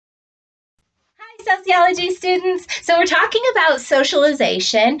Sociology students. So we're talking about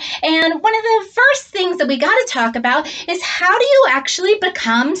socialization, and one of the first things that we got to talk about is how do you actually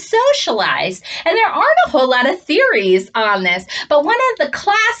become socialized? And there aren't a whole lot of theories on this, but one of the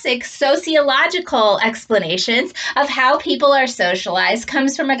classic sociological explanations of how people are socialized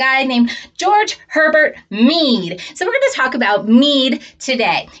comes from a guy named George Herbert Mead. So we're going to talk about Mead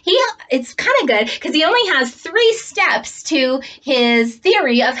today. It's kind of good because he only has 3 steps to his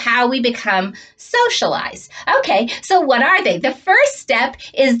theory of how we become socialized. Okay, so what are they? The first step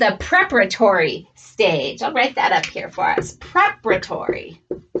is the preparatory stage. I'll write that up here for us. Preparatory.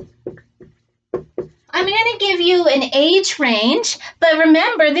 I'm going to give you an age range, but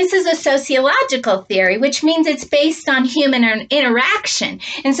remember, this is a sociological theory, which means it's based on human interaction.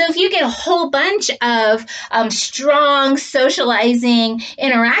 And so if you get a whole bunch of strong socializing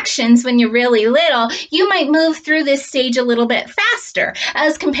interactions when you're really little, you might move through this stage a little bit faster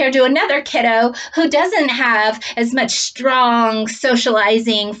as compared to another kiddo who doesn't have as much strong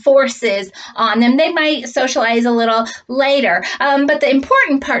socializing forces on them. They might socialize a little later. But the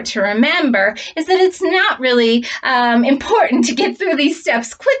important part to remember is that it's not really important to get through these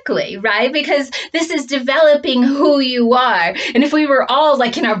steps quickly, right? Because this is developing who you are. And if we were all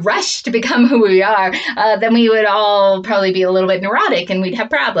like in a rush to become who we are, then we would all probably be a little bit neurotic and we'd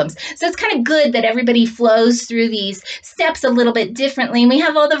have problems. So it's kind of good that everybody flows through these steps a little bit differently. And we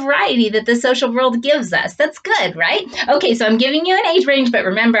have all the variety that the social world gives us. That's good, right? Okay, so I'm giving you an age range, but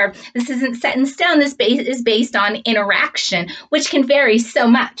remember, this isn't set in stone. This is based on interaction, which can vary so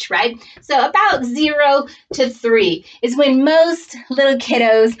much, right? So about 0 to 3 is when most little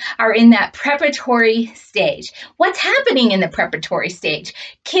kiddos are in that preparatory stage. What's happening in the preparatory stage?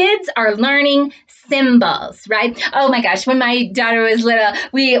 Kids are learning symbols, right? Oh my gosh, when my daughter was little,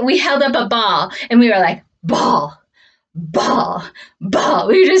 we held up a ball and we were like, ball. Ball.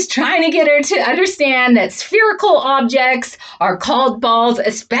 We were just trying to get her to understand that spherical objects are called balls,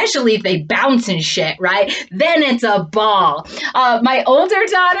 especially if they bounce and shit, right? Then it's a ball. My older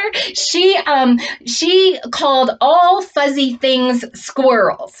daughter, she called all fuzzy things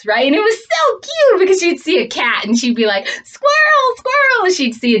squirrels, right? And it was so cute because she'd see a cat and she'd be like, squirrel, squirrel. And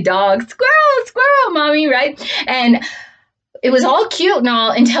she'd see a dog, squirrel, squirrel, mommy, right? And it was all cute and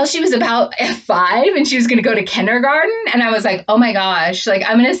all until she was about 5 and she was going to go to kindergarten. And I was like, oh my gosh, like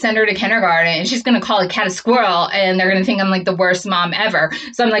I'm going to send her to kindergarten and she's going to call a cat a squirrel and they're going to think I'm like the worst mom ever.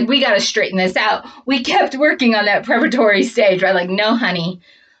 So I'm like, we got to straighten this out. We kept working on that preparatory stage, right? Like, no, honey.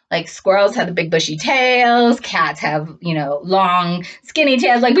 Like squirrels have the big bushy tails, cats have, long skinny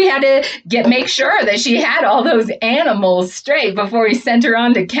tails. Like we had to make sure that she had all those animals straight before we sent her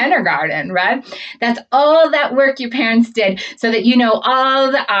on to kindergarten, right? That's all that work your parents did so that you know all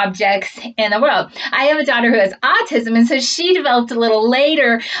the objects in the world. I have a daughter who has autism, and so she developed a little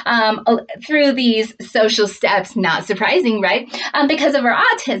later through these social steps, not surprising, right? Because of her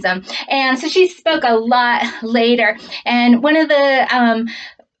autism. And so she spoke a lot later. And one of the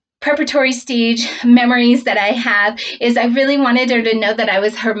preparatory stage memories that I have is I really wanted her to know that I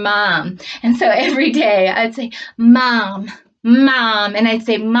was her mom. And so every day I'd say, Mom, and I'd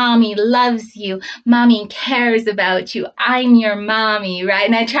say, Mommy loves you. Mommy cares about you. I'm your mommy, right?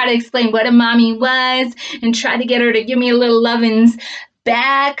 And I try to explain what a mommy was and try to get her to give me a little lovins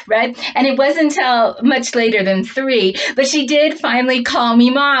back, right? And it wasn't until much later than 3, but she did finally call me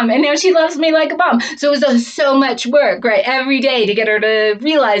mom, and now she loves me like a mom. So it was so much work, right? Every day to get her to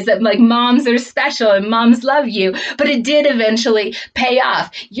realize that like moms are special and moms love you, but it did eventually pay off.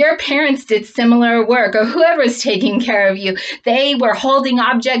 Your parents did similar work, or whoever's taking care of you. They were holding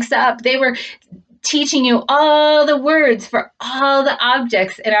objects up. They were teaching you all the words for all the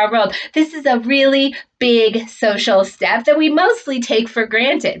objects in our world. This is a really big social step that we mostly take for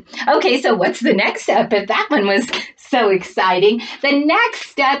granted. Okay, so what's the next step? If that one was so exciting, the next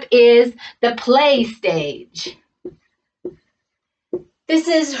step is the play stage. This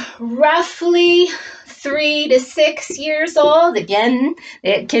is roughly 3 to 6 years old. Again,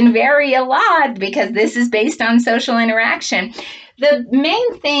 it can vary a lot because this is based on social interaction. The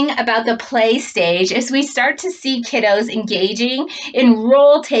main thing about the play stage is we start to see kiddos engaging in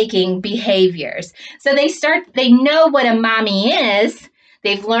role-taking behaviors. So they know what a mommy is.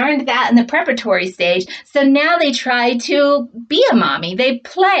 They've learned that in the preparatory stage. So now they try to be a mommy. They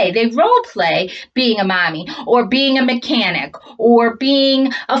role play being a mommy or being a mechanic or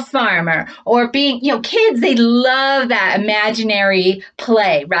being a farmer or being, kids, they love that imaginary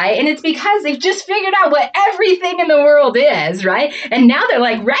play, right? And it's because they've just figured out what everything in the world is, right? And now they're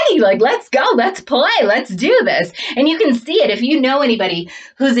like ready, like, let's go, let's play, let's do this. And you can see it if you know anybody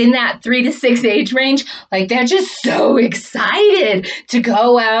who's in that 3 to 6 age range, like they're just so excited to go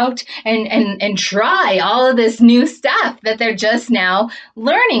go out and try all of this new stuff that they're just now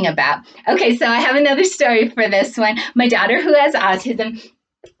learning about. Okay, so I have another story for this one. My daughter, who has autism,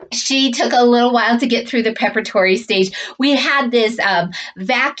 she took a little while to get through the preparatory stage. We had this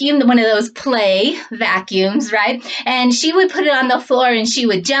vacuum, one of those play vacuums, right? And she would put it on the floor and she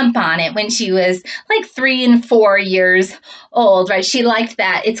would jump on it when she was like 3 and 4 years old, right? She liked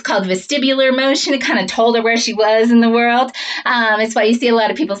that. It's called vestibular motion. It kind of told her where she was in the world. It's why you see a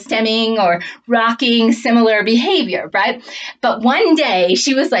lot of people stemming or rocking, similar behavior, right? But one day,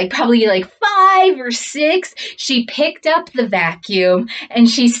 she was probably 5 or 6, she picked up the vacuum and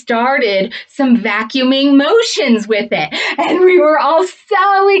she started some vacuuming motions with it. And we were all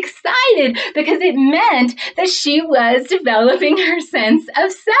so excited because it meant that she was developing her sense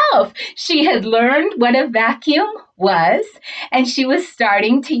of self. She had learned what a vacuum was, and she was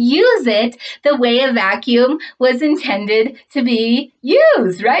starting to use it the way a vacuum was intended to be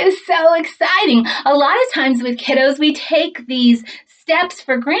used, right? It was so exciting. A lot of times with kiddos, we take these steps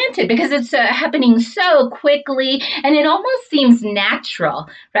for granted because it's happening so quickly and it almost seems natural,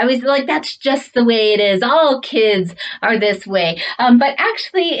 right? We feel like that's just the way it is. All kids are this way. But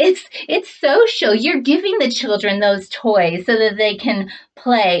actually it's social. You're giving the children those toys so that they can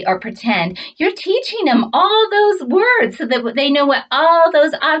play or pretend. You're teaching them all those words so that they know what all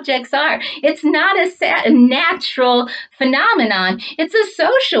those objects are. It's not a natural phenomenon. It's a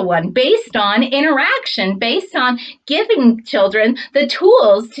social one based on interaction, based on giving children the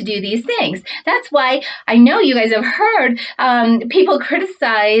tools to do these things. That's why I know you guys have heard people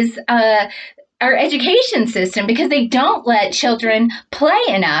criticize our education system because they don't let children play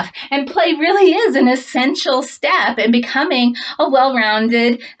enough. And play really is an essential step in becoming a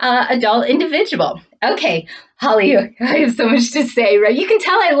well-rounded adult individual. Okay, Holly, I have so much to say, right? You can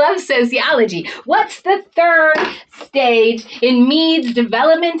tell I love sociology. What's the third stage in Mead's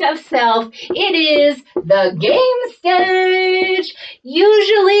development of self? It is the game stage,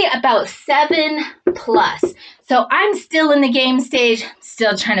 usually about 7 plus. So I'm still in the game stage,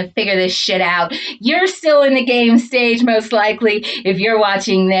 still trying to figure this shit out. You're still in the game stage, most likely, if you're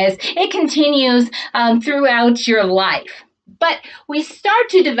watching this. It continues throughout your life. But we start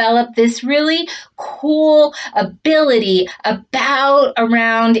to develop this really cool ability about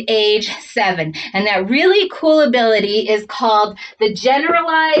around age 7. And that really cool ability is called the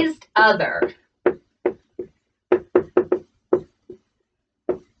generalized other.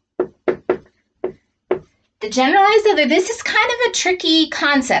 The generalized other, this is kind of a tricky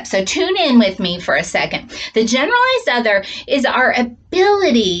concept, so tune in with me for a second. The generalized other is our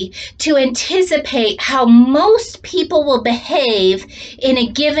ability to anticipate how most people will behave in a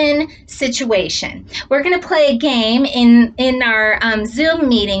given situation. We're going to play a game in our Zoom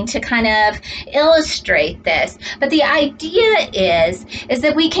meeting to kind of illustrate this, but the idea is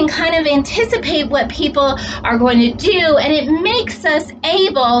that we can kind of anticipate what people are going to do, and it makes us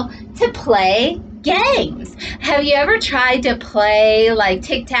able to play games. Have you ever tried to play like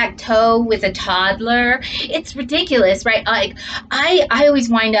tic-tac-toe with a toddler? It's ridiculous, right? I always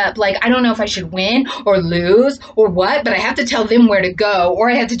wind up I don't know if I should win or lose or what, but I have to tell them where to go, or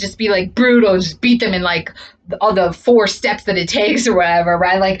I have to just be brutal and just beat them in all the 4 steps that it takes or whatever,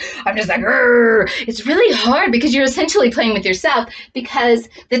 right? I'm just Rrr. It's really hard because you're essentially playing with yourself because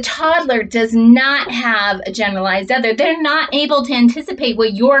the toddler does not have a generalized other. They're not able to anticipate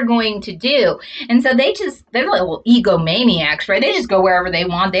what you're going to do. And so they're little egomaniacs, right? They just go wherever they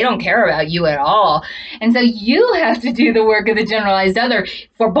want. They don't care about you at all. And so you have to do the work of the generalized other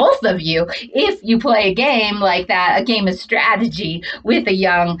for both of you if you play a game like that, a game of strategy with a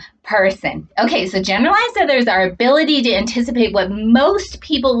young person. Okay, so generalized other is our ability to anticipate what most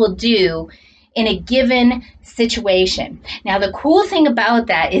people will do in a given situation. Now, the cool thing about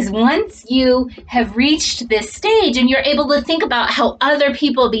that is once you have reached this stage and you're able to think about how other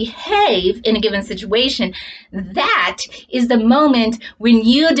people behave in a given situation, that is the moment when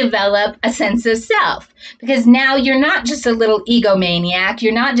you develop a sense of self. Because now you're not just a little egomaniac,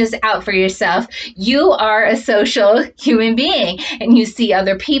 you're not just out for yourself, you are a social human being and you see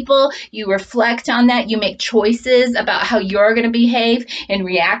other people, you reflect on that, you make choices about how you're going to behave in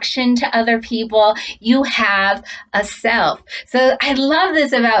reaction to other people. You have a self. So I love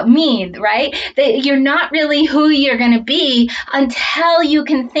this about Mead, right? That you're not really who you're going to be until you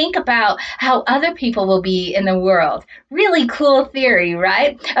can think about how other people will be in the world. Really cool theory,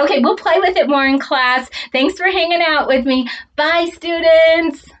 right? Okay, we'll play with it more in class. Thanks for hanging out with me. Bye,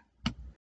 students.